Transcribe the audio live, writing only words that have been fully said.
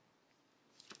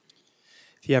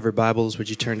If you have your Bibles, would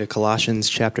you turn to Colossians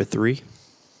chapter 3?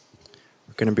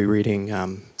 We're going to be reading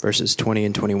verses 20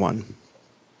 and 21.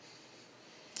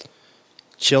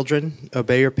 Children,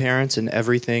 obey your parents in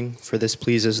everything, for this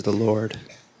pleases the Lord.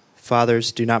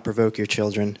 Fathers, do not provoke your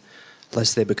children,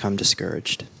 lest they become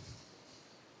discouraged.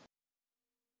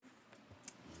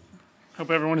 Hope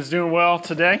everyone is doing well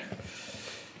today.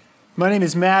 My name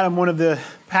is Matt. I'm one of the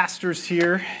pastors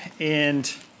here,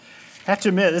 and I have to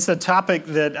admit, this is a topic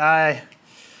that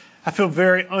I feel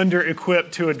very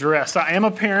under-equipped to address. I am a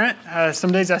parent.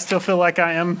 Some days I still feel like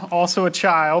I am also a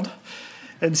child.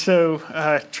 And so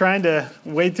trying to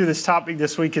wade through this topic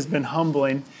this week has been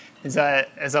humbling. As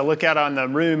I look out on the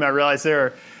room, I realize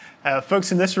there are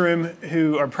folks in this room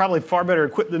who are probably far better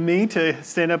equipped than me to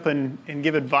stand up and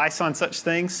give advice on such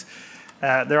things.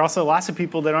 There are also lots of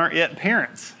people that aren't yet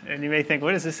parents. And you may think,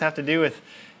 what does this have to do with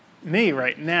me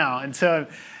right now? And so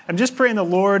I'm just praying the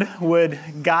Lord would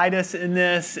guide us in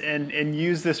this and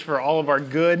use this for all of our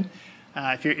good.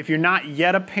 If you're not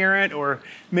yet a parent, or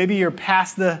maybe you're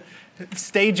past the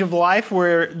stage of life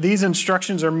where these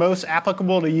instructions are most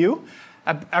applicable to you,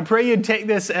 I pray you'd take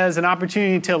this as an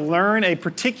opportunity to learn a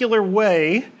particular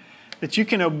way that you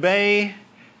can obey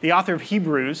the author of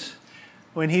Hebrews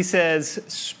when he says,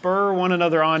 spur one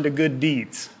another on to good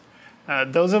deeds.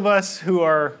 Those of us who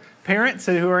are parents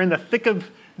and who are in the thick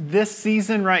of this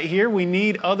season right here, we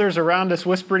need others around us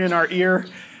whispering in our ear,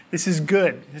 this is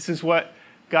good. This is what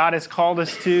God has called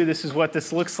us to. This is what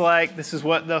this looks like. This is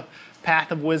what the path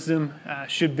of wisdom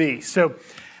should be. So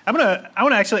I want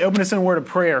to actually open us in a word of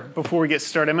prayer before we get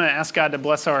started. I'm going to ask God to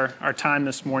bless our time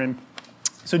this morning.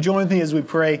 So join with me as we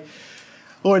pray.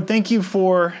 Lord, thank you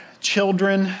for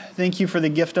children. Thank you for the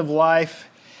gift of life.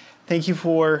 Thank you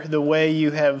for the way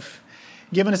you have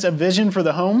given us a vision for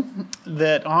the home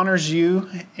that honors you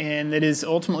and that is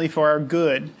ultimately for our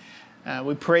good.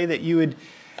 We pray that you would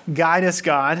guide us,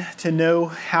 God, to know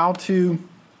how to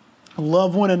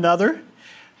love one another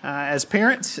as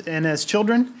parents and as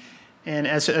children and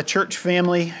as a church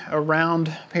family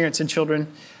around parents and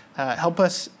children. Help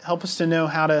us to know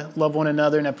how to love one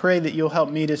another. And I pray that you'll help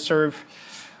me to serve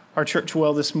our church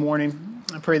well this morning.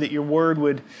 I pray that your word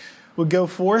would go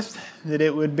forth, that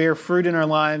it would bear fruit in our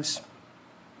lives,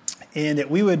 and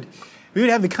that we would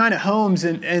have the kind of homes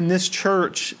in this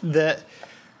church that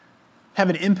have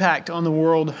an impact on the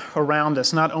world around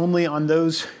us, not only on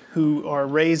those who are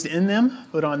raised in them,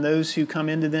 but on those who come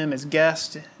into them as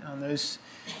guests, on those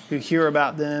who hear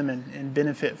about them and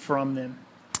benefit from them.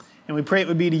 And we pray it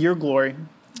would be to your glory.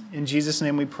 In Jesus'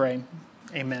 name we pray.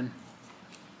 Amen.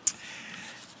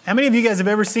 How many of you guys have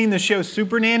ever seen the show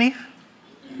Super Nanny?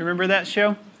 You remember that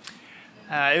show?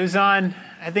 It was on,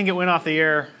 I think it went off the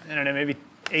air, I don't know, maybe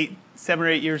 7 or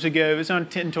 8 years ago. It was on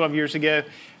 10, 12 years ago.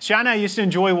 Sean and I used to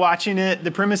enjoy watching it.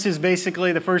 The premise is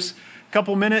basically the first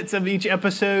couple minutes of each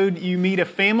episode, you meet a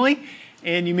family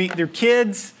and you meet their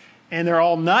kids, and they're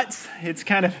all nuts. It's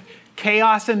kind of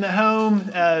chaos in the home.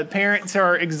 Parents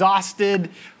are exhausted,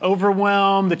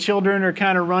 overwhelmed. The children are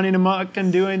kind of running amok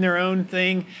and doing their own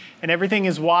thing, and everything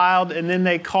is wild. And then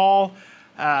they call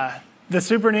the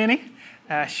Super Nanny.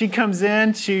 She comes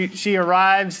in, she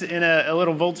arrives in a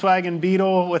little Volkswagen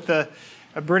Beetle with a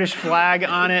British flag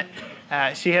on it.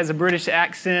 She has a British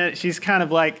accent. She's kind of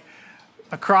like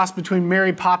a cross between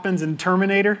Mary Poppins and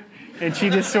Terminator. And she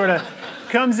just sort of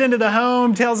comes into the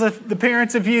home, tells the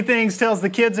parents a few things, tells the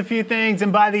kids a few things.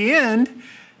 And by the end,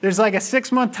 there's like a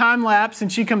 6-month time lapse, and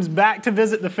she comes back to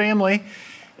visit the family.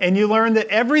 And you learn that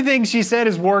everything she said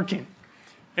is working.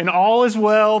 And all is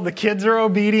well, the kids are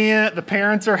obedient, the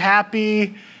parents are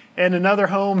happy, and another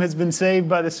home has been saved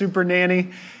by the Super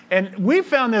Nanny. And we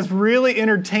found this really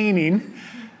entertaining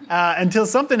until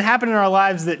something happened in our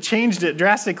lives that changed it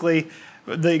drastically.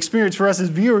 The experience for us as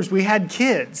viewers, we had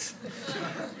kids.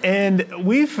 And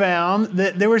we found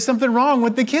that there was something wrong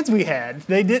with the kids we had.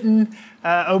 They didn't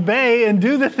obey and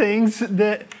do the things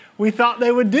that we thought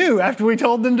they would do after we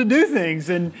told them to do things.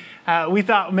 And we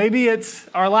thought maybe it's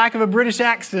our lack of a British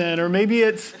accent, or maybe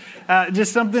it's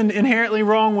just something inherently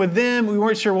wrong with them. We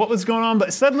weren't sure what was going on,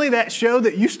 but suddenly that show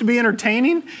that used to be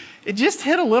entertaining, it just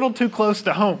hit a little too close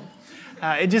to home.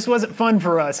 It just wasn't fun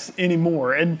for us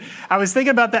anymore. And I was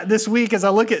thinking about that this week as I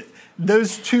look at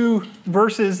those two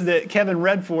verses that Kevin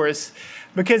read for us,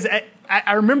 because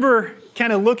I remember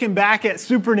kind of looking back at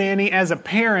Super Nanny as a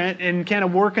parent and kind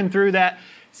of working through that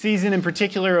season in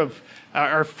particular of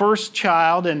our first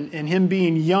child and him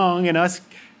being young and us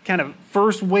kind of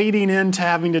first wading into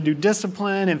having to do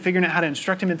discipline and figuring out how to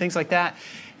instruct him and things like that.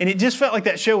 And it just felt like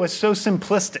that show was so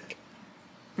simplistic.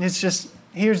 It's just,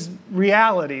 here's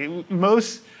reality.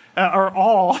 Most or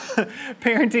all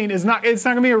parenting is not, it's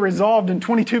not going to be resolved in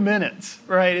 22 minutes,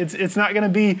 right? It's not going to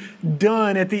be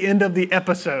done at the end of the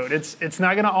episode. It's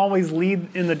not going to always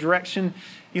lead in the direction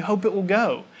you hope it will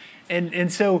go.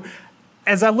 And so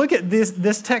as I look at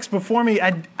this text before me,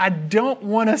 I don't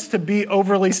want us to be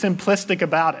overly simplistic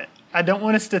about it. I don't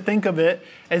want us to think of it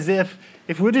as if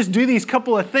we'll just do these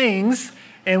couple of things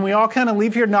and we all kind of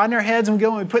leave here nodding our heads and we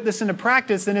go and we put this into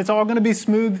practice, then it's all going to be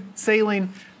smooth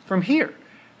sailing from here.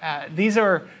 These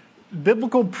are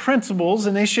biblical principles,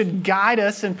 and they should guide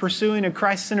us in pursuing a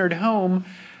Christ-centered home,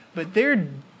 but they're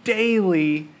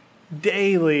daily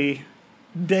disciplines,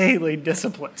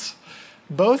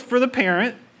 both for the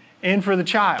parent and for the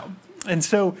child. And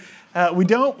so we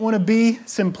don't want to be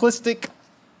simplistic,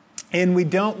 and we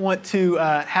don't want to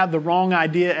have the wrong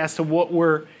idea as to what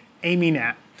we're aiming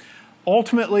at.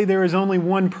 Ultimately, there is only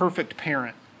one perfect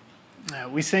parent.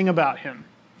 We sing about him.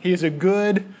 He is a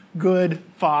good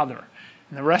father.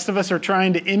 And the rest of us are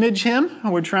trying to image him.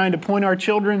 We're trying to point our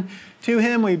children to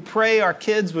him. We pray our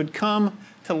kids would come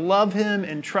to love him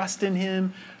and trust in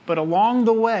him. But along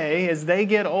the way, as they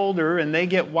get older and they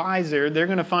get wiser, they're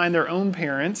going to find their own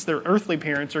parents, their earthly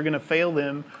parents, are going to fail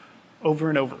them over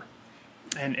and over.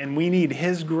 And we need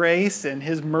his grace and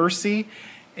his mercy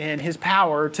and his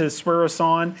power to spur us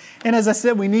on. And as I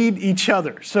said, we need each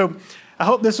other. So I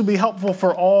hope this will be helpful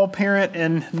for all parent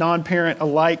and non-parent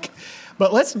alike.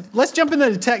 But let's jump into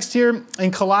the text here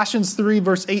in Colossians 3,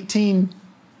 verse 18.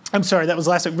 I'm sorry, that was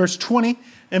last week, verse 20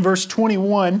 and verse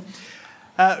 21.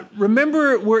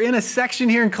 Remember, we're in a section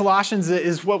here in Colossians that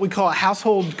is what we call a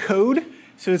household code.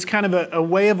 So it's kind of a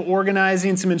way of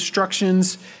organizing some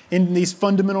instructions in these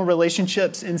fundamental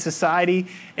relationships in society.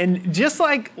 And just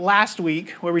like last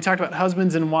week, where we talked about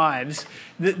husbands and wives,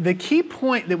 the key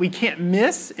point that we can't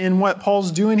miss in what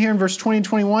Paul's doing here in verse 20 and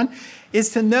 21 is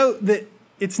to note that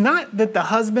it's not that the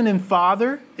husband and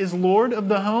father is Lord of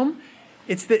the home,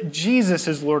 it's that Jesus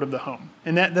is Lord of the home.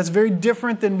 And that's very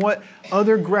different than what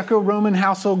other Greco-Roman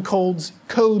household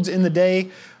codes in the day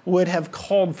would have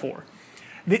called for.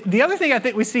 The other thing I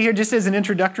think we see here, just as an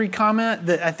introductory comment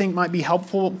that I think might be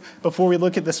helpful before we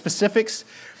look at the specifics,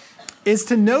 is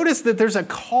to notice that there's a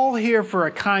call here for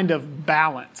a kind of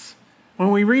balance. When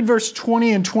we read verse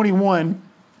 20 and 21,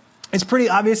 it's pretty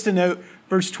obvious to note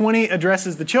verse 20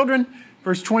 addresses the children,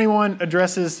 verse 21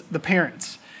 addresses the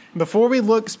parents. Before we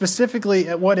look specifically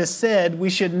at what is said,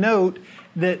 we should note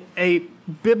that a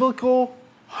biblical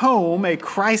home, a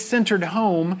Christ-centered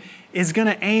home, is going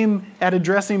to aim at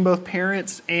addressing both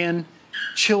parents and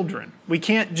children. We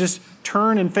can't just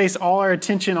turn and face all our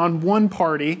attention on one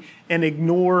party and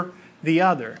ignore the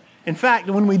other. In fact,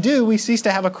 when we do, we cease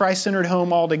to have a Christ-centered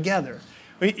home altogether.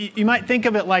 You might think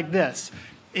of it like this.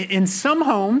 In some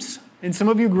homes, and some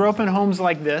of you grew up in homes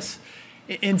like this,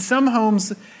 in some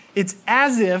homes, it's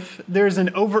as if there's an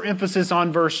overemphasis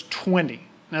on verse 20.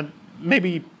 Now,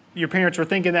 maybe your parents were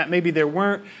thinking that, maybe there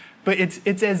weren't, but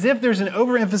it's as if there's an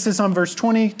overemphasis on verse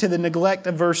 20 to the neglect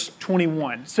of verse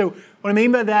 21. So what I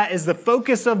mean by that is the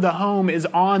focus of the home is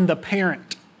on the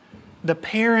parent. The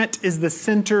parent is the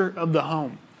center of the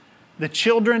home. The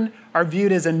children are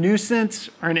viewed as a nuisance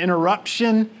or an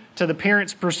interruption to the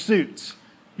parent's pursuits,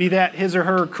 be that his or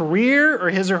her career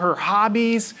or his or her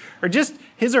hobbies or just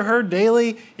his or her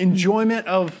daily enjoyment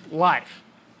of life.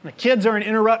 The kids are an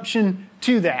interruption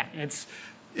to that. It's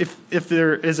if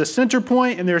there is a center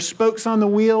point and there are spokes on the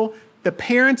wheel, the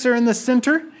parents are in the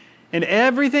center, and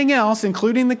everything else,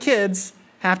 including the kids,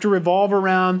 have to revolve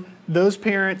around those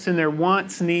parents and their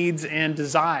wants, needs, and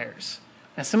desires.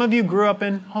 Now, some of you grew up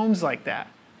in homes like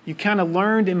that. You kind of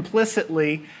learned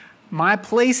implicitly, my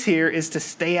place here is to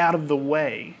stay out of the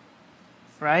way,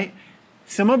 right?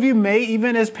 Some of you may,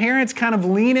 even as parents, kind of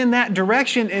lean in that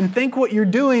direction and think what you're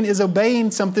doing is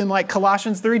obeying something like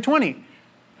Colossians 3:20.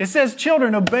 It says,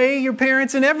 children, obey your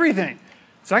parents in everything.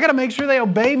 So I got to make sure they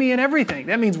obey me in everything.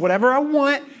 That means whatever I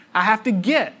want, I have to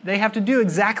get. They have to do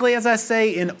exactly as I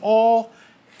say in all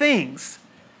things.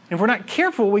 And if we're not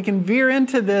careful, we can veer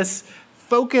into this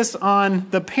focus on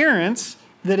the parents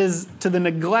that is to the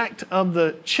neglect of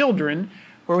the children,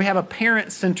 where we have a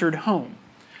parent-centered home.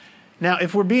 Now,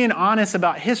 if we're being honest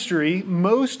about history,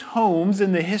 most homes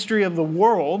in the history of the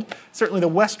world, certainly the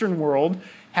Western world,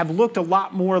 have looked a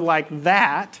lot more like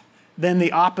that than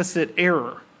the opposite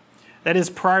error. That is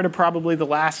prior to probably the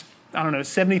last,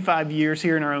 75 years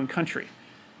here in our own country.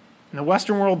 In the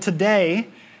Western world today,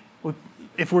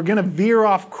 if we're going to veer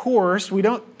off course, we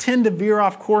don't tend to veer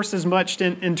off course as much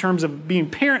in terms of being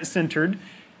parent-centered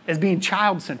as being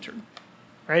child-centered,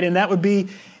 right? And that would be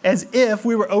as if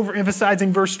we were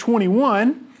overemphasizing verse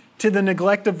 21 to the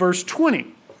neglect of verse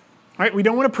 20. right? We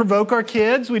don't want to provoke our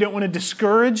kids. We don't want to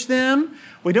discourage them.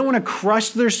 We don't want to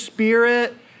crush their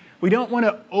spirit. We don't want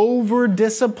to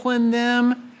over-discipline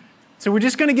them. So we're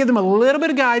just going to give them a little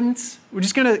bit of guidance. We're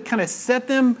just going to kind of set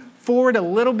them forward a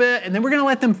little bit, and then we're going to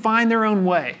let them find their own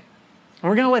way.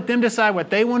 And we're going to let them decide what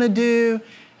they want to do,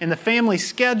 and the family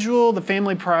schedule, the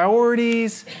family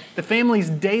priorities, the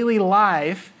family's daily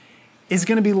life is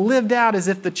going to be lived out as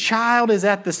if the child is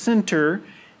at the center,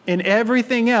 and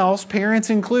everything else, parents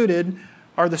included,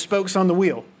 are the spokes on the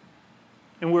wheel.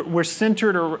 And we're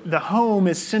centered, or the home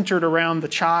is centered around the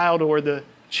child or the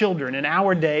children. In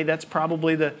our day, that's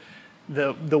probably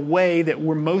the way that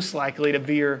we're most likely to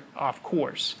veer off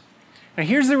course. Now,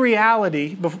 here's the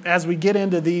reality as we get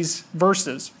into these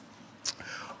verses.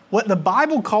 What the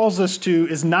Bible calls us to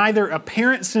is neither a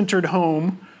parent-centered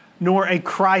home nor a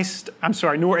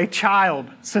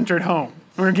child-centered home.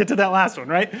 We're going to get to that last one,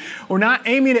 right? We're not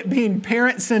aiming at being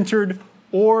parent-centered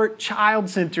or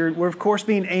child-centered. We're, of course,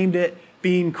 being aimed at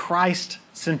being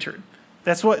Christ-centered.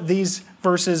 That's what these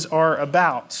verses are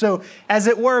about. So, as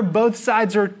it were, both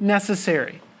sides are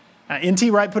necessary. N.T.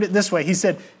 Wright put it this way. He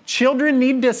said, children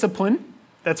need discipline.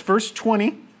 That's verse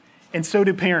 20. And so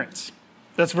do parents.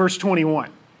 That's verse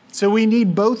 21. So we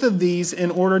need both of these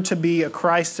in order to be a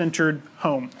Christ-centered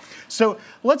home. So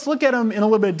let's look at them in a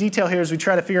little bit of detail here as we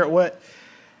try to figure out what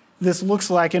this looks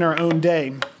like in our own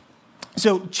day.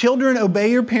 So children,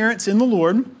 obey your parents in the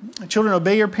Lord. Children,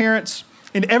 obey your parents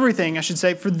in everything, I should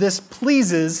say, for this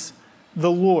pleases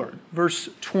the Lord. Verse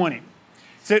 20.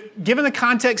 So given the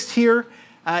context here,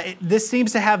 this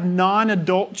seems to have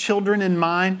non-adult children in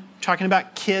mind, talking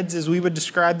about kids as we would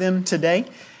describe them today.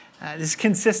 This is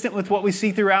consistent with what we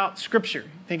see throughout Scripture.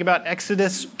 Think about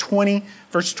Exodus 20,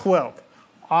 verse 12.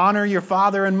 Honor your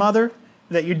father and mother,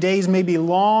 that your days may be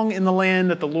long in the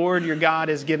land that the Lord your God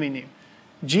is giving you.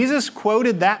 Jesus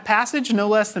quoted that passage no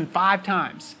less than 5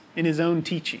 times in his own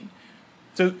teaching.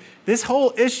 So this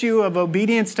whole issue of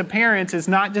obedience to parents is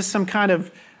not just some kind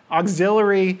of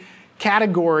auxiliary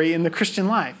category in the Christian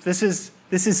life. This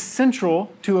is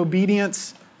central to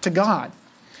obedience to God.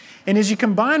 And as you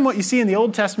combine what you see in the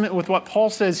Old Testament with what Paul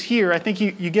says here, I think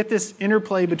you get this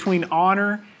interplay between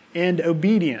honor and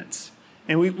obedience.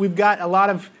 And we've got a lot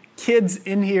of kids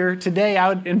in here today. I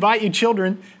would invite you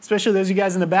children, especially those of you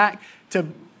guys in the back, to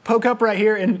poke up right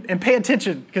here and pay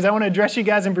attention, because I want to address you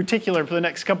guys in particular for the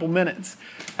next couple minutes.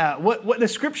 What the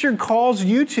Scripture calls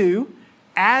you to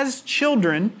as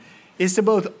children is to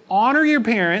both honor your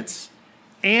parents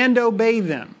and obey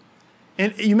them.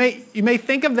 And you may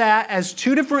think of that as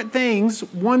 2 different things,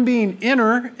 one being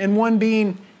inner and one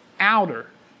being outer.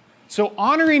 So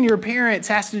honoring your parents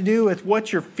has to do with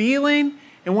what you're feeling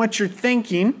and what you're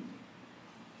thinking.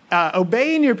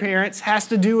 Obeying your parents has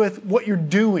to do with what you're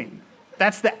doing.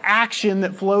 That's the action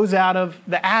that flows out of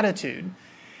the attitude.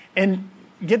 And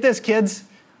get this, kids,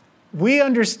 we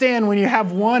understand when you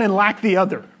have one and lack the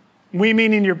other. We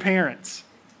meaning your parents,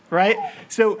 right?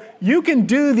 So you can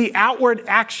do the outward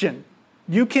action.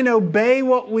 You can obey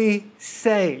what we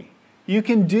say. You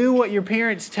can do what your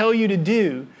parents tell you to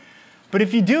do. But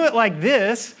if you do it like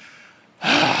this,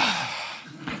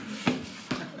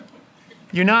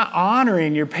 you're not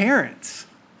honoring your parents.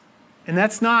 And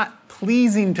that's not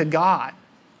pleasing to God.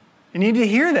 You need to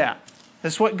hear that.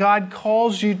 That's what God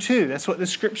calls you to. That's what the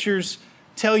Scriptures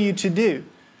tell you to do.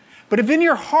 But if in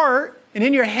your heart and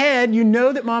in your head you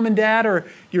know that mom and dad are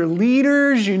your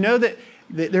leaders, you know that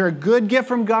they're a good gift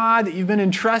from God, that you've been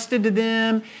entrusted to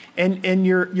them, and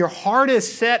your heart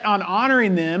is set on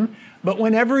honoring them, but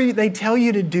whenever they tell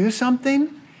you to do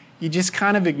something, you just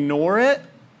kind of ignore it,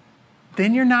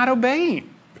 then you're not obeying,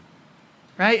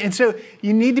 right? And so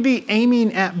you need to be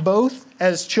aiming at both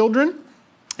as children.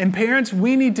 And parents,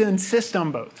 we need to insist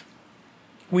on both.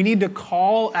 We need to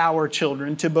call our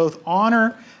children to both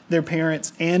honor their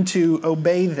parents and to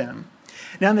obey them.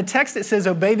 Now, in the text, it says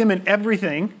obey them in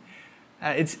everything.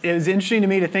 It was interesting to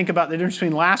me to think about the difference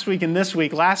between last week and this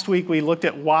week. Last week, we looked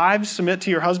at wives, submit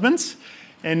to your husbands.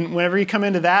 And whenever you come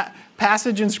into that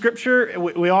passage in Scripture,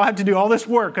 we all have to do all this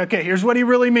work. Okay, here's what he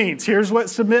really means. Here's what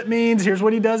submit means. Here's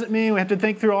what he doesn't mean. We have to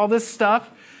think through all this stuff.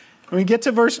 When we get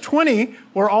to verse 20,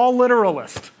 we're all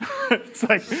literalist. It's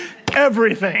like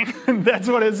everything. That's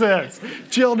what it says.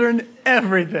 Children,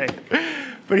 everything.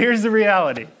 But here's the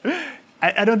reality.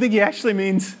 I don't think he actually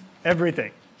means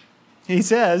everything. He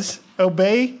says,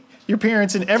 obey your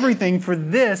parents in everything, for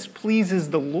this pleases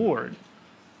the Lord.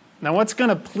 Now, what's going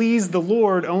to please the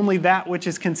Lord? Only that which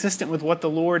is consistent with what the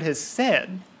Lord has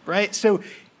said, right? So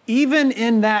even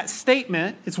in that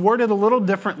statement, it's worded a little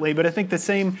differently, but I think the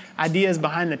same idea is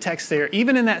behind the text there.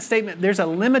 Even in that statement, there's a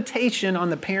limitation on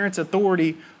the parent's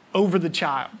authority over the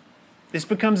child. This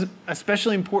becomes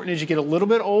especially important as you get a little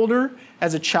bit older,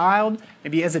 as a child,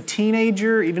 maybe as a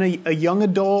teenager, even a young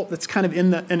adult that's kind of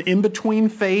in an in-between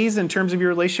phase in terms of your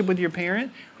relationship with your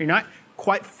parent. You're not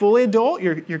quite fully adult.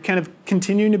 You're kind of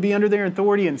continuing to be under their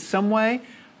authority in some way.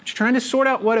 But you're trying to sort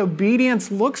out what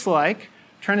obedience looks like,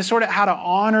 trying to sort out how to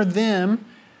honor them.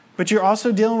 But you're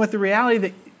also dealing with the reality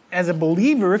that as a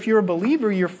believer, if you're a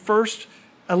believer, your first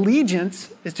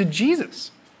allegiance is to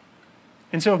Jesus.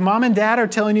 And so if mom and dad are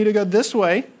telling you to go this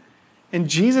way, and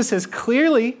Jesus has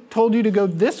clearly told you to go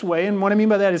this way, and what I mean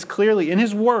by that is clearly in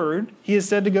his word, he has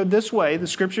said to go this way. The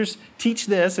scriptures teach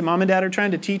this, and mom and dad are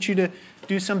trying to teach you to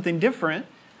do something different.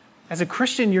 As a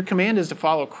Christian, your command is to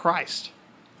follow Christ.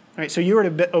 All right, so you are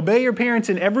to obey your parents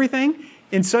in everything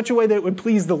in such a way that it would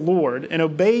please the Lord, and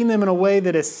obeying them in a way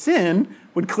that is sin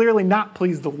would clearly not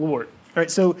please the Lord. All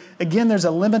right, so again, there's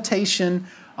a limitation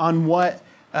on what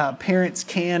parents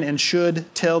can and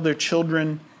should tell their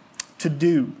children to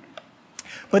do.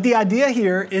 But the idea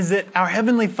here is that our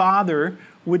Heavenly Father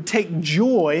would take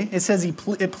joy, it says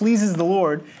it pleases the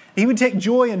Lord, he would take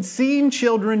joy in seeing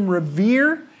children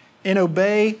revere and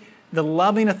obey the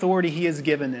loving authority he has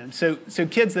given them. So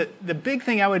kids, the big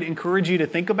thing I would encourage you to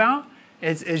think about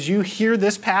as you hear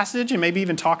this passage and maybe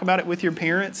even talk about it with your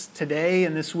parents today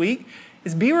and this week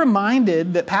is be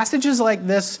reminded that passages like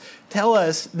this tell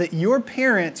us that your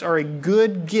parents are a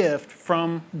good gift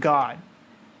from God.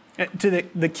 To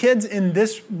the kids in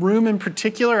this room in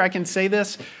particular, I can say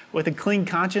this with a clean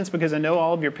conscience because I know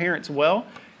all of your parents well.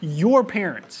 Your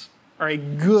parents are a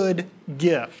good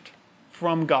gift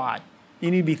from God.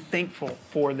 You need to be thankful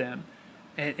for them.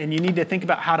 And you need to think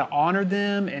about how to honor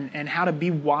them and how to be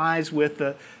wise with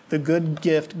the good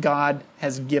gift God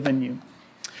has given you.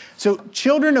 So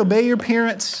children, obey your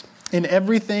parents in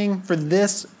everything, for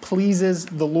this pleases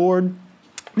the Lord.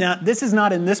 Now, this is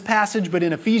not in this passage, but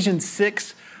in Ephesians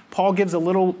 6, Paul gives a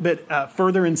little bit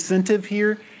further incentive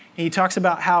here. And he talks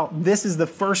about how this is the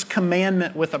first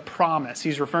commandment with a promise.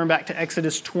 He's referring back to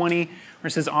Exodus 20, where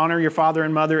it says, honor your father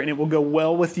and mother, and it will go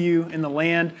well with you in the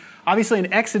land. Obviously,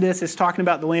 in Exodus, it's talking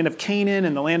about the land of Canaan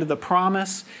and the land of the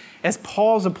promise. As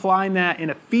Paul's applying that in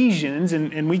Ephesians,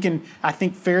 and we can, I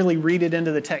think, fairly read it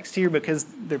into the text here because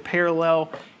they're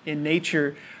parallel in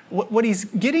nature. What he's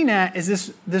getting at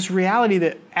is this reality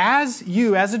that as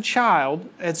a child,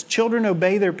 as children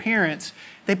obey their parents,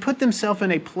 they put themselves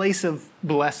in a place of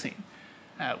blessing.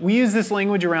 We use this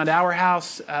language around our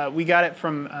house. We got it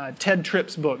from Ted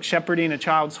Tripp's book, Shepherding a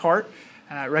Child's Heart.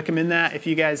 I recommend that if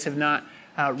you guys have not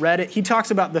read it. He talks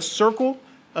about the circle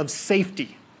of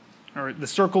safety, or the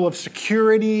circle of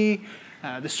security,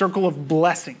 the circle of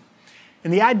blessing.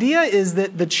 And the idea is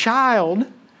that the child,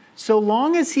 so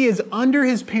long as he is under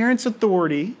his parents'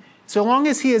 authority, so long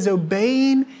as he is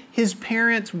obeying his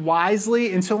parents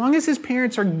wisely, and so long as his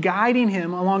parents are guiding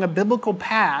him along a biblical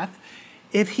path,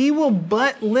 if he will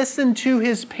but listen to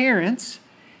his parents,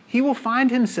 he will find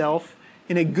himself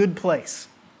in a good place.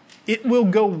 It will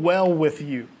go well with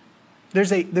you.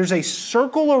 There's a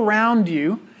circle around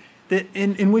you that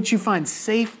in which you find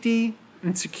safety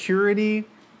and security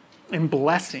and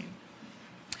blessing.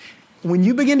 When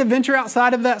you begin to venture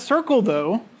outside of that circle,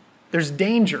 though, there's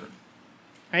danger.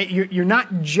 Right? You're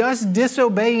not just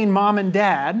disobeying mom and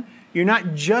dad. You're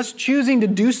not just choosing to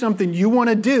do something you want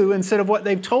to do instead of what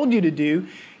they've told you to do.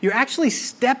 You're actually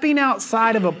stepping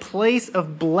outside of a place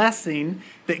of blessing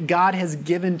that God has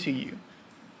given to you.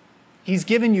 He's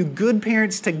given you good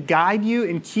parents to guide you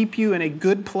and keep you in a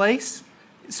good place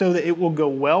so that it will go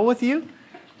well with you.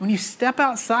 When you step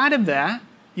outside of that,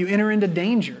 you enter into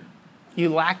danger. You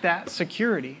lack that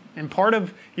security. And part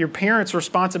of your parents'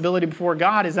 responsibility before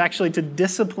God is actually to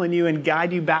discipline you and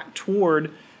guide you back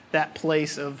toward that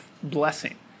place of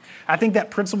blessing. I think that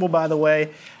principle, by the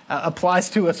way, applies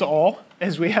to us all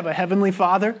as we have a Heavenly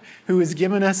Father who has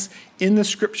given us in the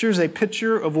Scriptures a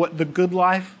picture of what the good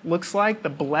life looks like, the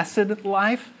blessed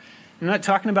life. I'm not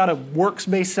talking about a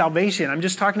works-based salvation. I'm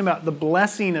just talking about the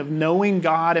blessing of knowing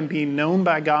God and being known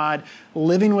by God,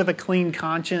 living with a clean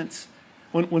conscience.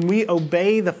 When we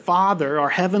obey the Father, our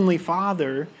Heavenly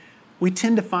Father, we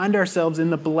tend to find ourselves in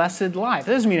the blessed life.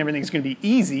 That doesn't mean everything's going to be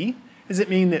easy. It doesn't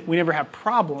mean that we never have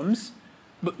problems.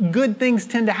 But good things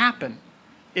tend to happen.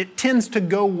 It tends to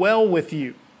go well with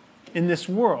you in this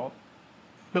world.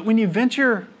 But when you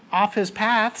venture off His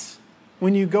paths,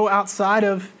 when you go outside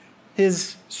of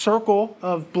His circle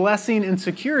of blessing and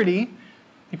security,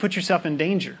 you put yourself in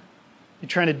danger. You're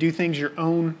trying to do things your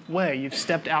own way. You've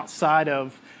stepped outside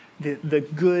of the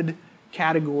good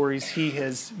categories He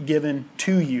has given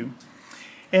to you.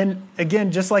 And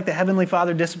again, just like the Heavenly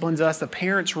Father disciplines us, the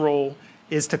parent's role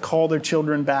is to call their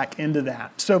children back into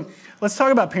that. So let's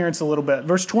talk about parents a little bit.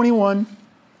 Verse 21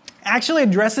 actually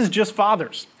addresses just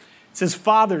fathers. It says,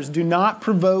 fathers, do not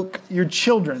provoke your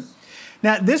children.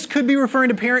 Now, this could be referring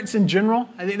to parents in general.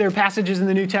 I think there are passages in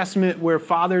the New Testament where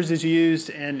fathers is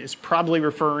used and is probably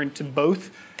referring to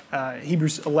both.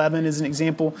 Hebrews 11 is an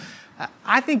example.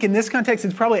 I think in this context,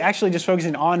 it's probably actually just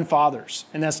focusing on fathers.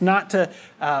 And that's not to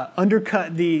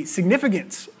undercut the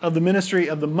significance of the ministry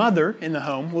of the mother in the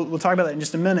home. We'll talk about that in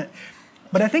just a minute.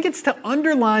 But I think it's to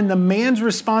underline the man's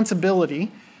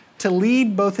responsibility to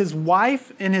lead both his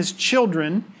wife and his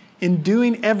children in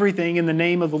doing everything in the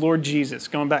name of the Lord Jesus.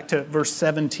 Going back to verse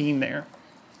 17 there.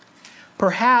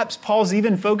 Perhaps Paul's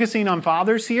even focusing on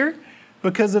fathers here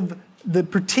because of the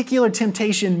particular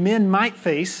temptation men might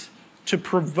face to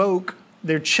provoke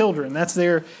their children. That's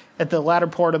there at the latter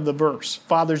part of the verse.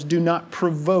 Fathers, do not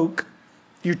provoke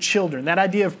your children. That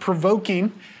idea of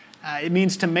provoking, it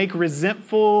means to make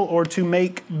resentful or to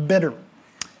make bitter.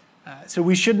 So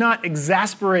we should not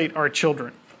exasperate our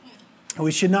children.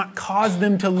 We should not cause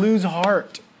them to lose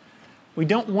heart. We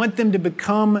don't want them to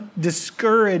become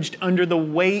discouraged under the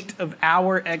weight of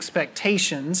our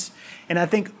expectations. And I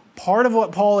think part of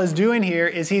what Paul is doing here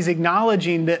is he's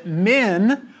acknowledging that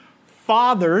men,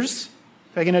 fathers,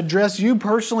 if I can address you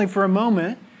personally for a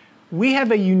moment, we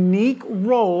have a unique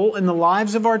role in the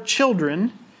lives of our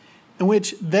children in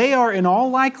which they are in all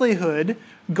likelihood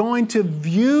going to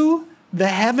view the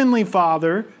Heavenly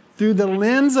Father through the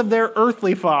lens of their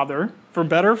earthly father, for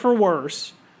better or for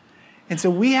worse. And so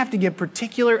we have to give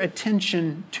particular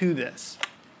attention to this,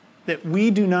 that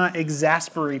we do not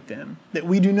exasperate them, that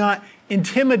we do not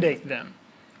intimidate them,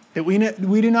 that we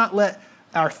do not let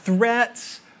our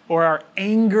threats or our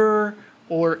anger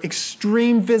or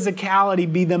extreme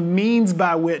physicality be the means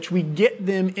by which we get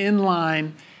them in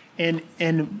line and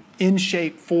in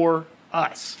shape for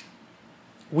us.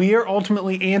 We are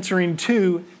ultimately answering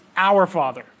to our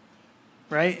Father,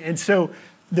 right? And so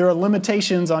there are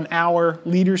limitations on our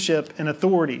leadership and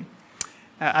authority.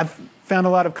 I've found a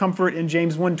lot of comfort in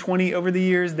James 1:20 over the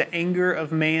years. The anger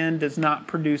of man does not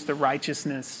produce the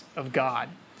righteousness of God.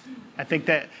 I think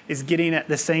that is getting at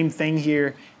the same thing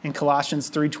here in Colossians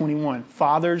 3:21.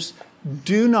 Fathers,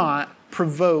 do not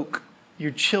provoke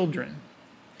your children.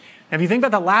 Now, if you think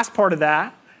about the last part of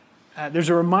that, there's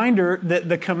a reminder that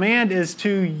the command is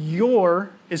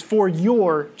for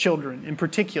your children in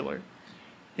particular.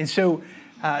 And so,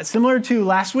 similar to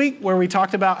last week where we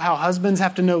talked about how husbands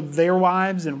have to know their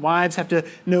wives and wives have to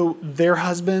know their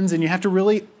husbands, and you have to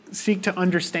really seek to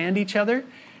understand each other,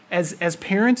 as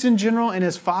parents in general and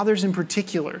as fathers in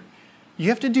particular, you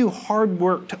have to do hard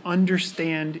work to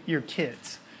understand your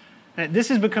kids. And this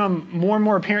has become more and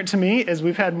more apparent to me as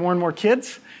we've had more and more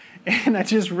kids. And I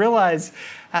just realized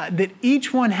that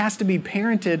each one has to be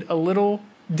parented a little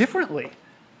differently.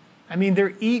 I mean,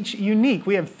 they're each unique.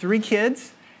 We have 3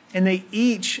 kids, and they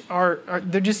each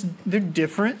they're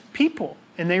different people,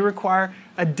 and they require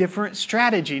a different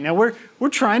strategy. Now, we're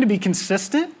trying to be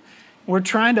consistent. We're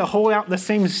trying to hold out the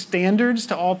same standards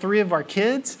to all 3 of our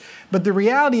kids. But the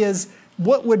reality is,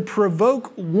 what would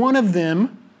provoke one of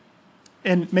them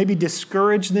and maybe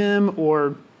discourage them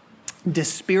or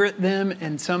dispirit them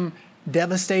in some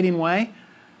devastating way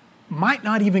might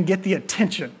not even get the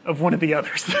attention of one of the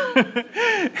others.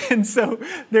 And so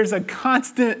there's a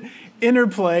constant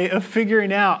interplay of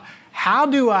figuring out, how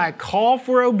do I call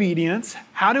for obedience?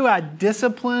 How do I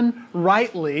discipline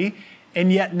rightly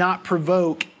and yet not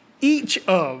provoke each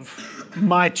of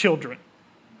my children?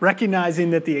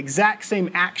 Recognizing that the exact same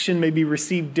action may be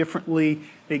received differently,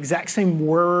 the exact same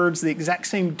words, the exact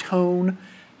same tone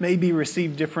may be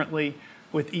received differently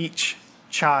with each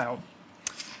child.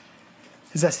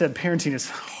 As I said, parenting is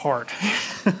hard.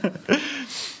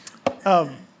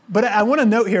 But I want to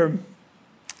note here,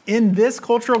 in this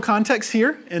cultural context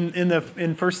here,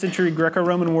 in first century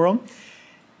Greco-Roman world,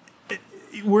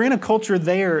 we're in a culture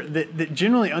there that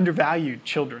generally undervalued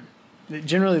children, that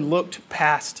generally looked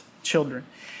past children.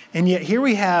 And yet here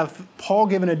we have Paul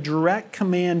giving a direct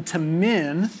command to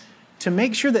men to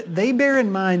make sure that they bear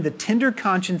in mind the tender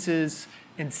consciences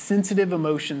and sensitive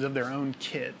emotions of their own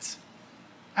kids.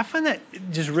 I find that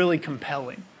just really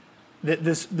compelling, that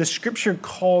the scripture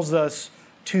calls us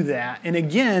to that. And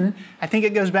again, I think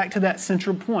it goes back to that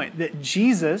central point, that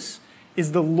Jesus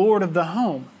is the Lord of the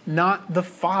home, not the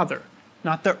father,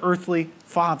 not the earthly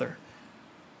father.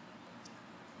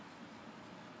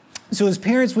 So as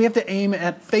parents, we have to aim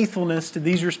at faithfulness to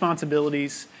these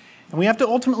responsibilities, and we have to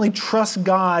ultimately trust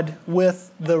God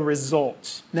with the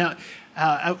results. Now,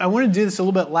 I wanted to do this a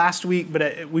little bit last week,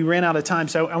 but we ran out of time.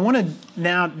 So I want to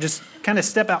now just kind of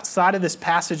step outside of this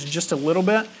passage just a little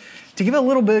bit to to give a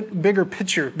little bit bigger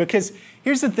picture. Because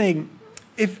here's the thing,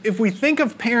 if we think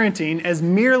of parenting as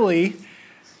merely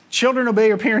children obey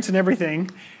your parents and everything,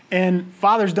 and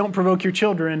fathers don't provoke your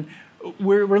children,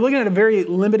 we're looking at a very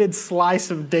limited slice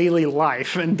of daily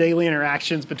life and daily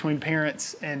interactions between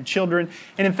parents and children.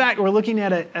 And in fact, we're looking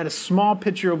at a small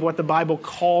picture of what the Bible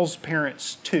calls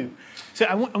parents to. So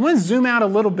I want to zoom out a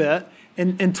little bit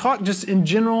and talk just in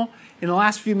general in the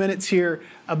last few minutes here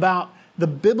about the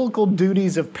biblical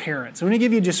duties of parents. I'm going to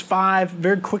give you just 5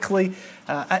 very quickly.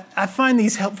 I find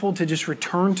these helpful to just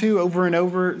return to over and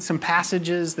over, some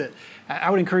passages that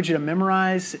I would encourage you to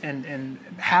memorize and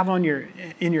have in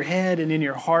your head and in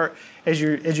your heart as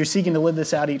you're seeking to live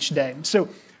this out each day. So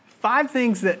 5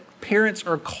 things that parents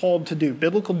are called to do,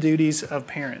 biblical duties of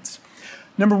parents.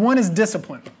 Number 1 is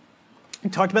discipline. We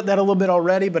talked about that a little bit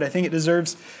already, but I think it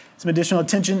deserves some additional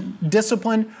attention.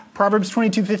 Discipline. Proverbs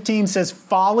 22:15 says,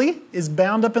 "Folly is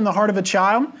bound up in the heart of a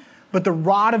child, but the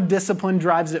rod of discipline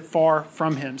drives it far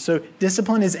from him." So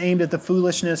discipline is aimed at the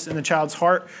foolishness in the child's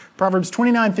heart. Proverbs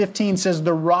 29:15 says,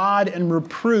 "The rod and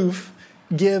reproof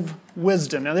give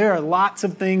wisdom." Now, there are lots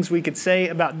of things we could say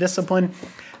about discipline.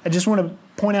 I just want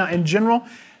to point out in general,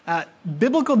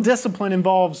 biblical discipline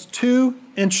involves 2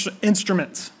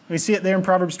 instruments. We see it there in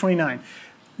Proverbs 29.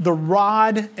 The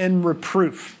rod and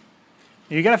reproof.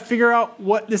 You got to figure out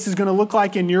what this is going to look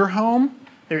like in your home.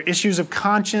 There are issues of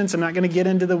conscience. I'm not going to get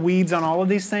into the weeds on all of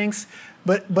these things.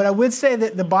 But I would say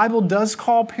that the Bible does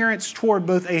call parents toward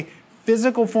both a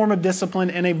physical form of discipline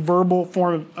and a verbal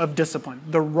form of discipline.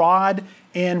 The rod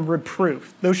and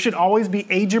reproof. Those should always be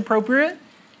age appropriate.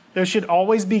 Those should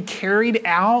always be carried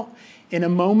out in a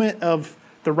moment of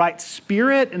the right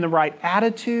spirit and the right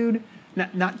attitude.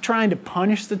 Not trying to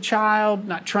punish the child,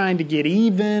 not trying to get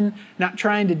even, not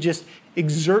trying to just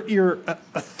exert your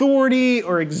authority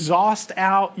or exhaust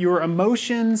out your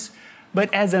emotions,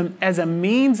 but as a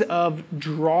means of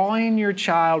drawing your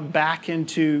child back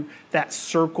into that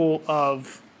circle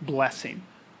of blessing,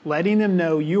 letting them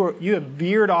know you have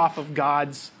veered off of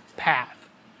God's path.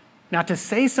 Now, to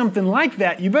say something like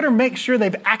that, you better make sure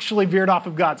they've actually veered off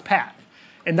of God's path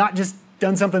and not just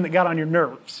done something that got on your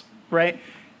nerves, right?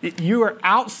 You are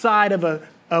outside of a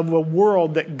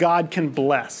world that God can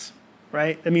bless,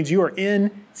 right? That means you are in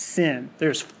sin.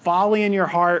 There's folly in your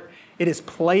heart. It is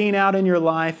playing out in your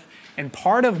life. And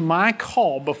part of my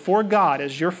call before God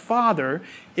as your father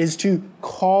is to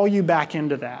call you back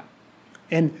into that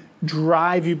and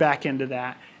drive you back into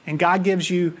that. And God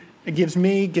gives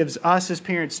us as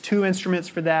parents 2 instruments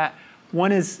for that.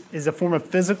 One is a form of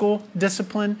physical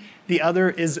discipline. The other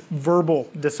is verbal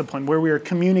discipline, where we are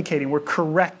communicating, we're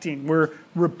correcting, we're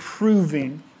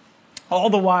reproving. All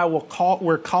the while,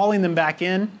 we're calling them back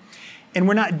in. And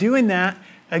we're not doing that,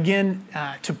 again,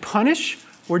 to punish.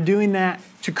 We're doing that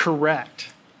to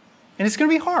correct. And it's going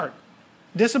to be hard.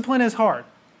 Discipline is hard.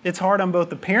 It's hard on both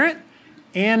the parent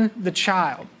and the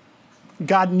child.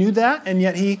 God knew that, and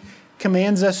yet he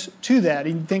commands us to that.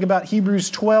 You think about Hebrews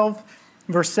 12,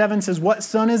 verse 7 says, "What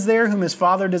son is there whom his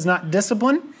father does not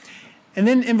discipline?" And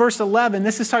then in verse 11,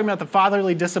 this is talking about the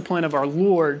fatherly discipline of our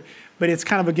Lord, but it's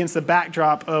kind of against the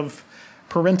backdrop of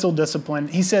parental discipline.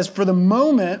 He says, "For the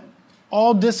moment,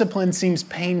 all discipline seems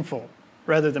painful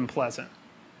rather than pleasant."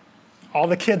 All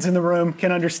the kids in the room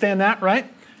can understand that, right?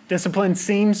 Discipline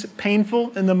seems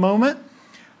painful in the moment.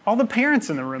 All the parents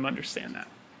in the room understand that.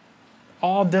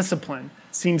 All discipline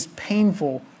seems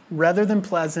painful rather than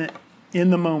pleasant in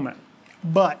the moment.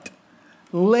 But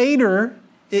later,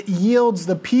 it yields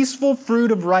the peaceful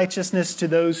fruit of righteousness to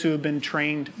those who have been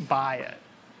trained by it.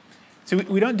 So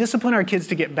we don't discipline our kids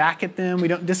to get back at them. We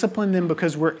don't discipline them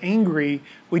because we're angry.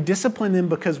 We discipline them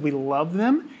because we love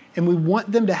them, and we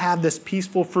want them to have this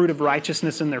peaceful fruit of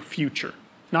righteousness in their future,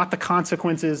 not the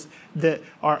consequences that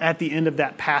are at the end of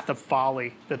that path of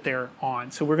folly that they're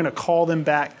on. So we're going to call them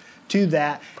back to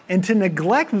that. And to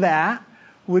neglect that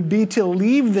would be to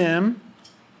leave them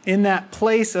in that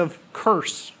place of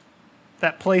curse,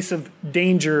 that place of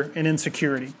danger and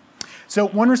insecurity. So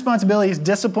one responsibility is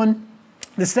discipline.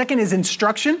 The second is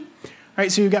instruction. All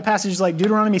right, so you've got passages like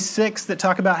Deuteronomy 6 that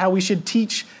talk about how we should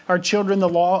teach our children the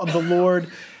law of the Lord.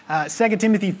 2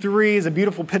 Timothy 3 is a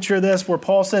beautiful picture of this, where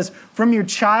Paul says, from your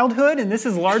childhood, and this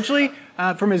is largely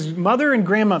from his mother and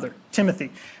grandmother,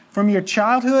 Timothy, from your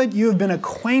childhood you have been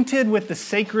acquainted with the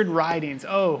sacred writings.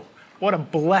 Oh, what a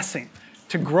blessing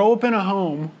to grow up in a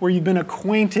home where you've been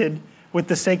acquainted with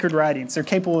the sacred writings. They're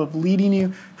capable of leading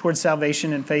you towards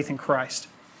salvation and faith in Christ.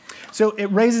 So it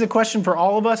raises a question for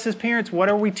all of us as parents: what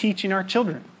are we teaching our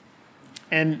children?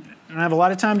 And I don't have a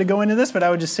lot of time to go into this, but I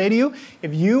would just say to you,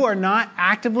 if you are not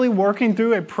actively working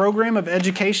through a program of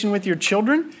education with your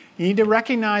children, You need to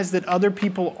recognize that other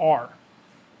people are.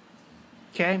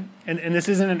 Okay? And this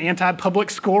isn't an anti-public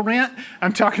school rant.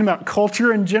 I'm talking about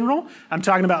culture in general. I'm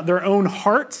talking about their own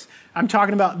hearts. I'm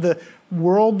talking about the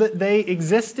world that they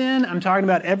exist in. I'm talking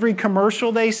about every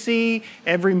commercial they see,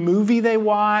 every movie they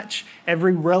watch,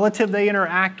 every relative they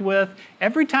interact with.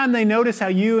 Every time they notice how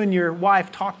you and your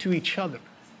wife talk to each other,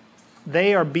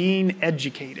 they are being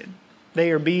educated.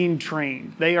 They are being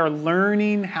trained. They are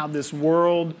learning how this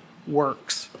world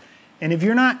works. And if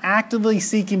you're not actively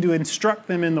seeking to instruct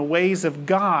them in the ways of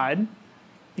God,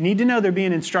 you need to know they're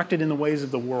being instructed in the ways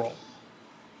of the world.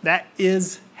 That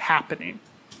is happening.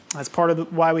 That's part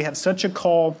of why we have such a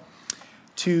call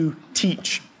to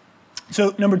teach.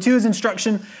 So number 2 is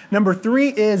instruction. Number 3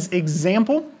 is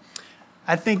example.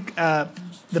 I think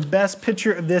the best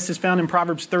picture of this is found in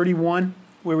Proverbs 31,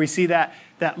 where we see that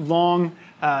long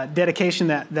dedication,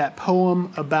 that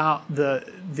poem about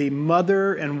the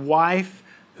mother and wife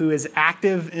who is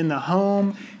active in the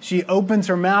home. She opens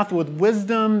her mouth with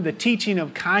wisdom. The teaching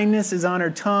of kindness is on her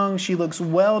tongue. She looks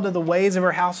well to the ways of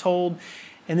her household.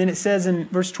 And then it says in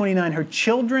verse 29, her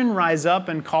children rise up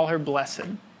and call her blessed.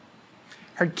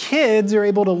 Her kids are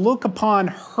able to look upon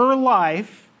her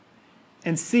life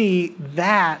and see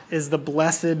that is the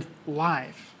blessed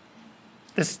life.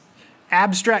 This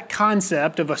abstract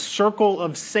concept of a circle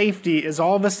of safety is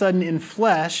all of a sudden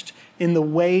enfleshed in the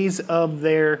ways of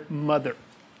their mother.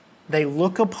 They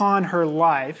look upon her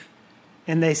life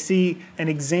and they see an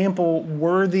example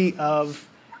worthy of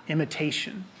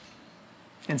imitation.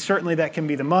 And certainly that can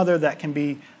be the mother, that can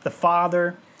be the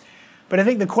father. But I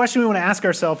think the question we want to ask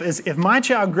ourselves is, if my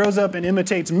child grows up and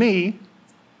imitates me,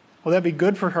 will that be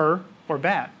good for her or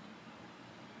bad?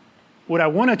 Would I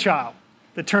want a child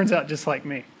that turns out just like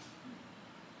me?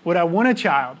 Would I want a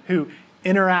child who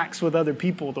interacts with other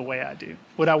people the way I do?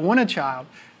 Would I want a child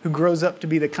who grows up to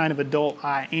be the kind of adult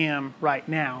I am right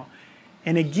now?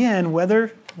 And again,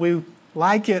 whether we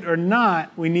like it or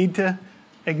not, we need to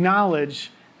acknowledge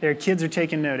their kids are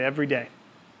taking note every day.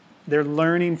 They're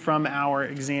learning from our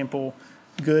example,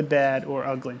 good, bad, or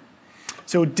ugly.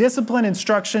 So discipline,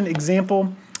 instruction,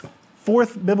 example.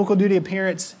 4th biblical duty of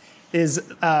parents is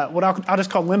what I'll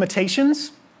just call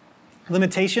limitations.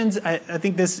 Limitations, I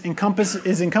think this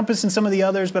is encompassed in some of the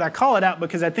others, but I call it out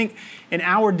because I think in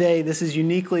our day this is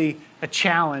uniquely a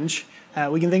challenge.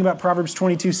 We can think about Proverbs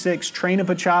 22:6, train up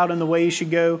a child in the way he should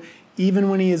go. Even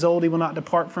when he is old, he will not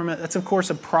depart from it. That's, of course,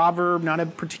 a proverb, not a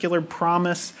particular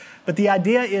promise. But the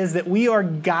idea is that we are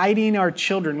guiding our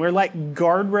children. We're like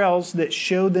guardrails that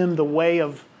show them the way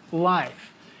of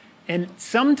life. And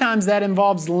sometimes that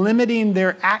involves limiting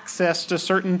their access to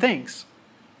certain things.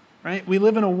 Right? We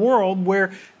live in a world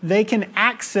where they can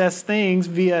access things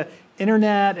via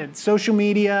internet and social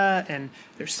media and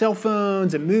their cell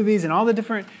phones and movies and all the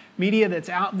different media that's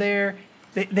out there.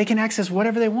 They can access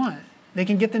whatever they want. They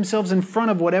can get themselves in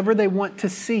front of whatever they want to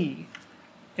see.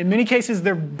 In many cases,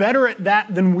 they're better at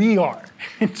that than we are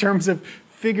in terms of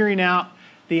figuring out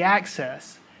the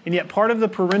access. And yet part of the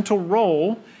parental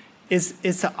role is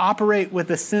to operate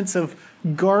with a sense of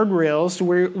guardrails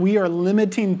where we are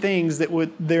limiting things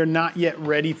that they're not yet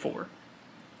ready for.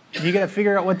 You got to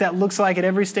figure out what that looks like at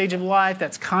every stage of life.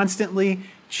 That's constantly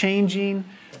changing.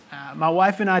 My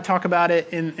wife and I talk about it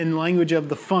in language of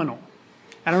the funnel.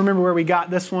 I don't remember where we got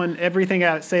this one. Everything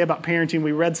I say about parenting,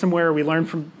 we read somewhere, we learned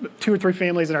from 2 or 3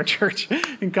 families in our church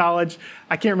in college.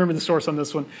 I can't remember the source on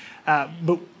this one.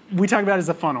 But we talk about it as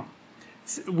a funnel.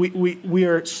 We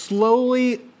are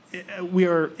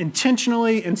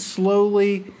intentionally and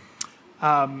slowly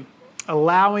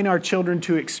allowing our children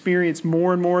to experience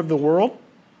more and more of the world.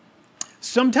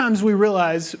 Sometimes we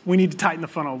realize we need to tighten the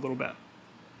funnel a little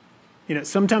bit.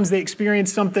 Sometimes they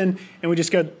experience something and we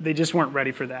just go, they just weren't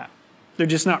ready for that. They're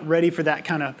just not ready for that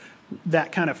kind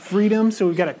of freedom, so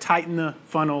we've got to tighten the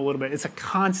funnel a little bit. It's a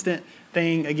constant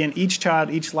thing, again, each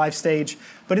child, each life stage,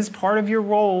 but it's part of your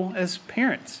role as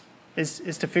parents,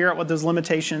 is to figure out what those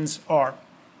limitations are.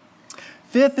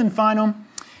 5th and final,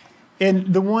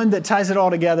 and the one that ties it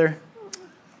all together,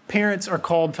 parents are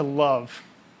called to love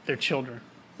their children.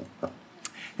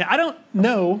 Now, I don't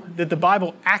know that the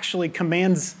Bible actually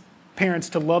commands parents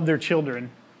to love their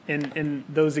children in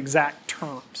those exact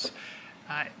terms.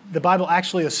 The Bible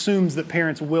actually assumes that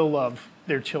parents will love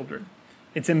their children.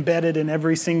 It's embedded in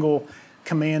every single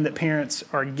command that parents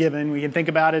are given. We can think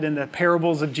about it in the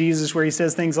parables of Jesus where he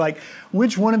says things like,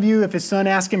 which one of you, if his son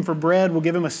asks him for bread, will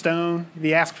give him a stone? If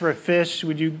he asks for a fish,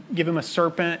 would you give him a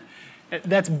serpent?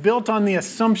 That's built on the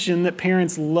assumption that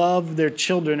parents love their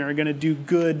children and are going to do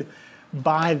good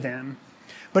by them.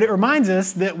 But it reminds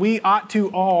us that we ought to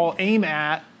all aim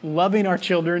at loving our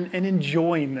children and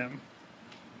enjoying them.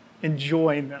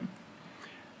 enjoying them.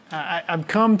 I've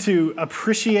come to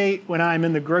appreciate when I'm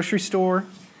in the grocery store,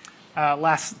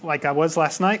 like I was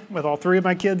last night with all three of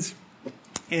my kids,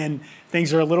 and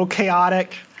things are a little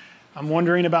chaotic. I'm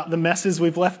wondering about the messes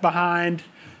we've left behind.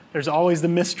 There's always the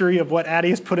mystery of what Addie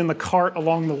has put in the cart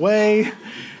along the way.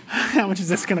 How much is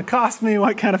this going to cost me?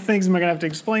 What kind of things am I going to have to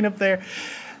explain up there?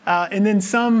 And then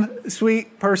some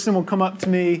sweet person will come up to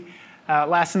me.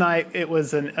 Last night, it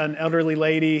was an elderly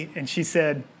lady, and she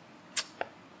said,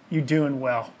 "You're doing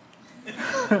well."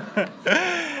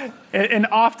 And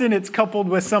often it's coupled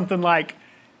with something like,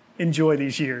 "Enjoy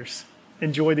these years.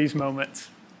 Enjoy these moments."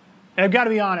 And I've got to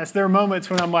be honest, there are moments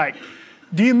when I'm like,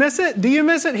 "Do you miss it? Do you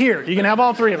miss it? Here, you can have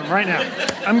all three of them right now.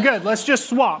 I'm good. Let's just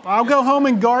swap. I'll go home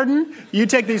and garden. You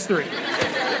take these three."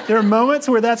 There are moments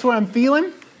where that's what I'm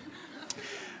feeling.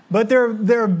 But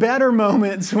there are better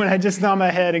moments when I just nod my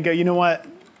head and go, you know what?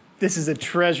 This is a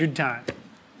treasured time.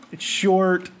 It's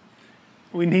short.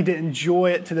 We need to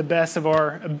enjoy it to the best of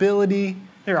our ability.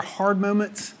 There are hard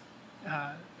moments,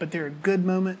 but there are good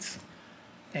moments.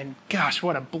 And gosh,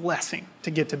 what a blessing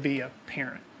to get to be a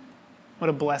parent. What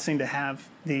a blessing to have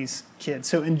these kids.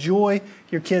 So enjoy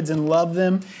your kids and love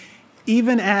them,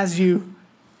 even as you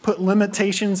put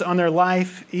limitations on their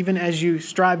life, even as you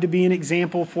strive to be an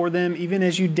example for them, even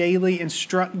as you daily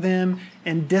instruct them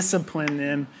and discipline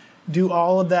them. Do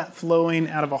all of that flowing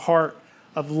out of a heart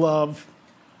of love.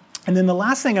 And then the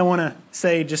last thing I want to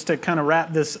say, just to kind of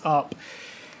wrap this up,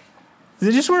 is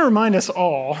I just want to remind us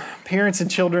all, parents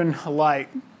and children alike,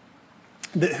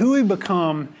 that who we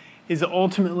become is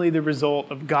ultimately the result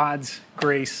of God's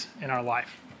grace in our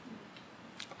life.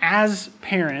 As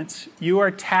parents, you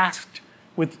are tasked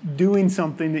with doing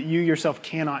something that you yourself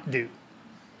cannot do.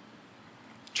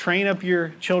 Train up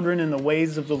your children in the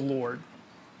ways of the Lord.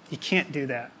 You can't do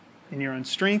that in your own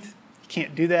strength. You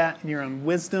can't do that in your own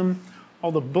wisdom.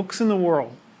 All the books in the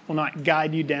world will not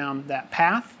guide you down that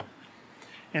path.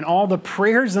 And all the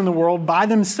prayers in the world by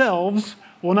themselves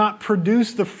will not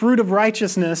produce the fruit of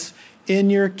righteousness in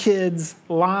your kids'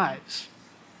 lives.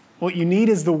 What you need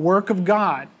is the work of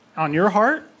God on your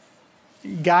heart,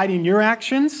 guiding your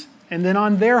actions, and then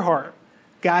on their heart,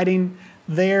 guiding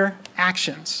their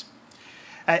actions.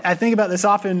 I think about this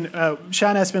often. Shai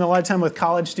and I spend a lot of time with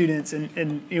college students, and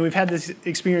you know, we've had this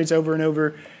experience over and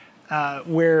over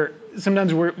where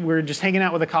sometimes we're just hanging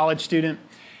out with a college student,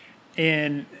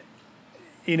 and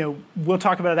you know, we'll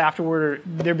talk about it afterward, or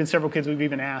there have been several kids we've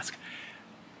even asked.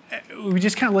 We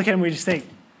just kind of look at them and we just think,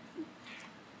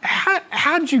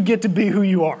 how did you get to be who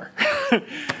you are?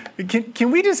 Can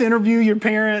we just interview your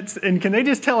parents, and can they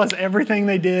just tell us everything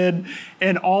they did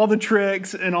and all the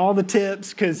tricks and all the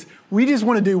tips? Because we just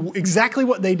want to do exactly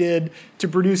what they did to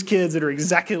produce kids that are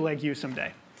exactly like you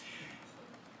someday.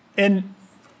 And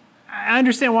I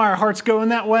understand why our hearts go in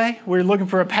that way. We're looking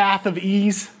for a path of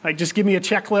ease. Like, just give me a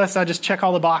checklist. I just check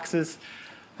all the boxes.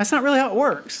 That's not really how it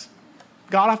works.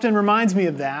 God often reminds me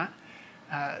of that.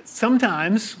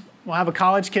 Sometimes we'll have a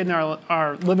college kid in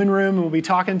our living room, and we'll be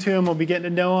talking to him, we'll be getting to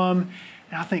know him,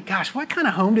 and I'll think, gosh, what kind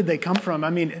of home did they come from? I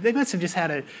mean, they must have just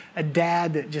had a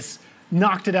dad that just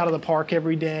knocked it out of the park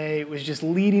every day, was just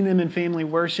leading them in family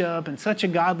worship, and such a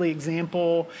godly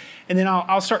example. And then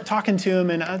I'll start talking to him,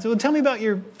 and I'll say, well, tell me about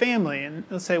your family. And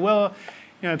they'll say, well,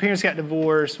 you know, my parents got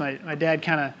divorced, my dad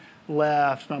kind of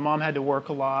left, my mom had to work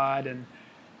a lot, and,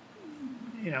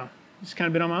 you know, just kind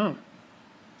of been on my own.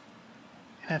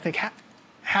 And I think,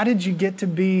 how did you get to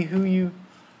be who you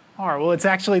are? Well, it's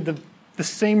actually the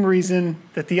same reason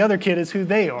that the other kid is who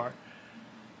they are.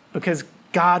 Because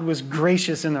God was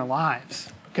gracious in their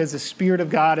lives. Because the Spirit of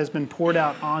God has been poured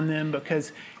out on them.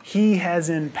 Because He has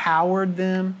empowered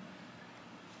them.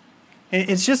 And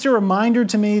it's just a reminder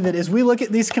to me that as we look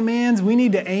at these commands, we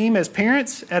need to aim as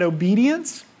parents at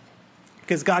obedience.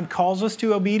 Because God calls us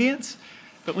to obedience.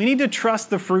 But we need to trust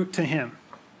the fruit to Him.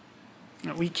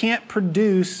 We can't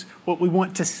produce what we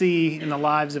want to see in the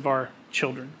lives of our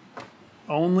children.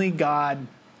 Only God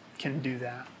can do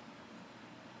that.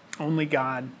 Only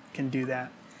God can do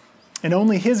that. And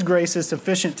only His grace is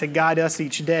sufficient to guide us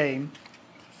each day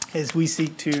as we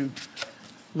seek to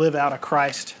live out a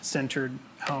Christ-centered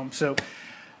home. So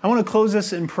I want to close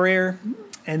this in prayer,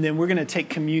 and then we're going to take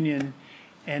communion.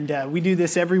 And we do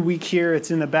this every week here.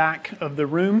 It's in the back of the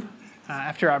room.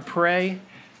 After I pray,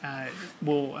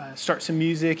 we'll start some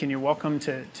music, and you're welcome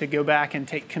to go back and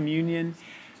take communion.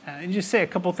 And just say a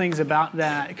couple things about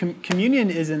that. Communion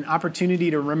is an opportunity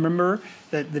to remember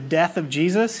that the death of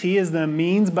Jesus, He is the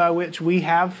means by which we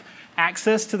have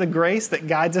access to the grace that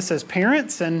guides us as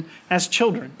parents and as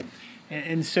children.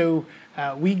 And so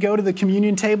we go to the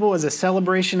communion table as a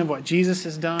celebration of what Jesus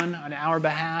has done on our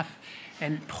behalf.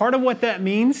 And part of what that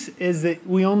means is that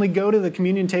we only go to the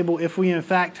communion table if we in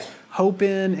fact hope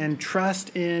in and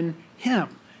trust in Him.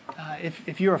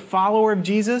 If you're a follower of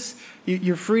Jesus,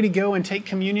 you're free to go and take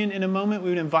communion in a moment. We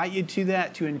would invite you to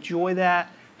that, to enjoy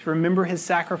that, to remember His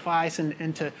sacrifice,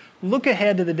 and to look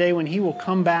ahead to the day when He will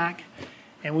come back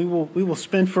and we will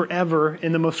spend forever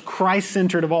in the most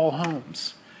Christ-centered of all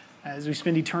homes as we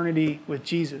spend eternity with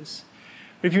Jesus.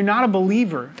 But if you're not a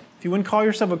believer, if you wouldn't call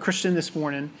yourself a Christian this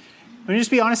morning, let me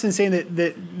just be honest in saying that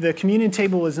the communion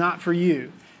table is not for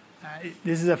you.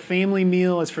 This is a family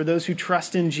meal. It's for those who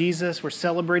trust in Jesus. We're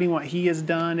celebrating what He has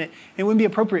done. It wouldn't be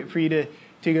appropriate for you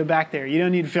to go back there. You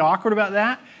don't need to feel awkward about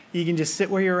that. You can just sit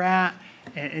where you're at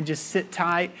and just sit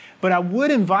tight. But I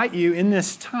would invite you in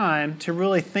this time to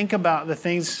really think about the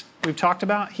things we've talked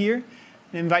about here.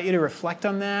 I invite you to reflect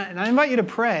on that. And I invite you to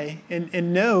pray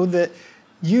and know that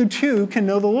you too can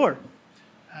know the Lord.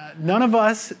 None of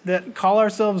us that call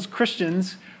ourselves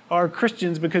Christians are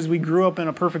Christians because we grew up in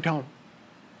a perfect home.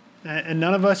 And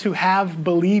none of us who have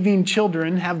believing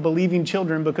children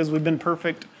because we've been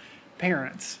perfect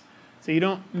parents.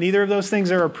 So neither of those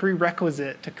things are a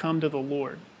prerequisite to come to the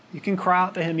Lord. You can cry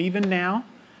out to Him even now,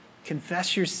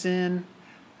 confess your sin,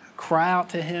 cry out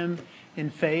to Him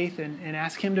in faith, and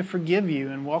ask Him to forgive you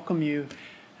and welcome you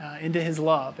into His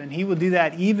love. And He will do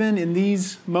that even in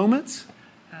these moments.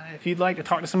 If you'd like to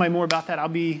talk to somebody more about that, I'll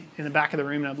be in the back of the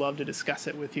room and I'd love to discuss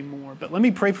it with you more. But let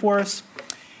me pray for us,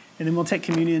 and then we'll take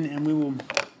communion and we will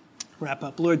wrap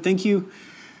up. Lord, thank you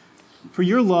for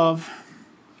your love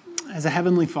as a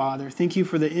heavenly Father. Thank you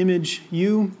for the image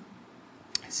you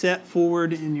set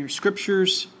forward in your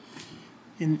scriptures,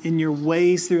 in your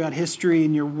ways throughout history,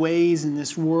 in your ways in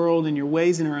this world, in your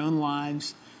ways in our own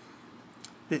lives,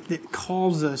 that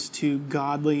calls us to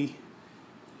godly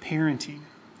parenting.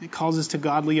 It calls us to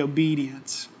godly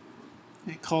obedience.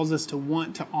 It calls us to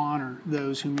want to honor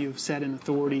those whom you have set in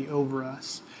authority over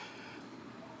us.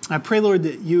 I pray, Lord,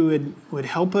 that you would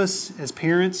help us as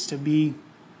parents to be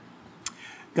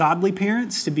godly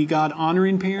parents, to be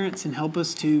God-honoring parents, and help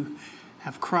us to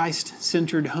have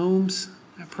Christ-centered homes.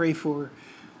 I pray for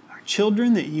our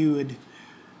children that you would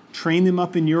train them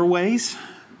up in your ways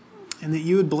and that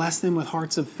you would bless them with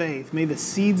hearts of faith. May the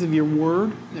seeds of your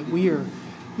word that we are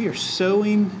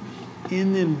sowing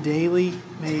in them daily,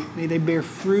 may they bear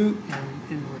fruit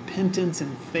and repentance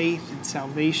and faith and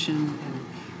salvation and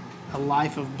a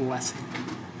life of blessing.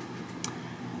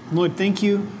 And Lord, thank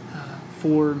you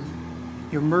for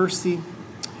your mercy,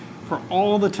 for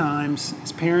all the times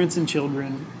as parents and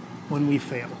children when we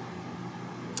fail.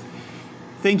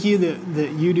 Thank you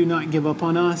that you do not give up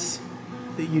on us,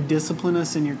 that you discipline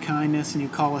us in your kindness and you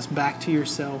call us back to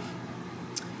yourself.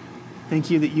 Thank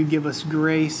you that you give us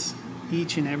grace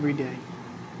each and every day.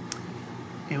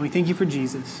 And we thank you for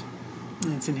Jesus.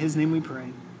 And it's in His name we pray.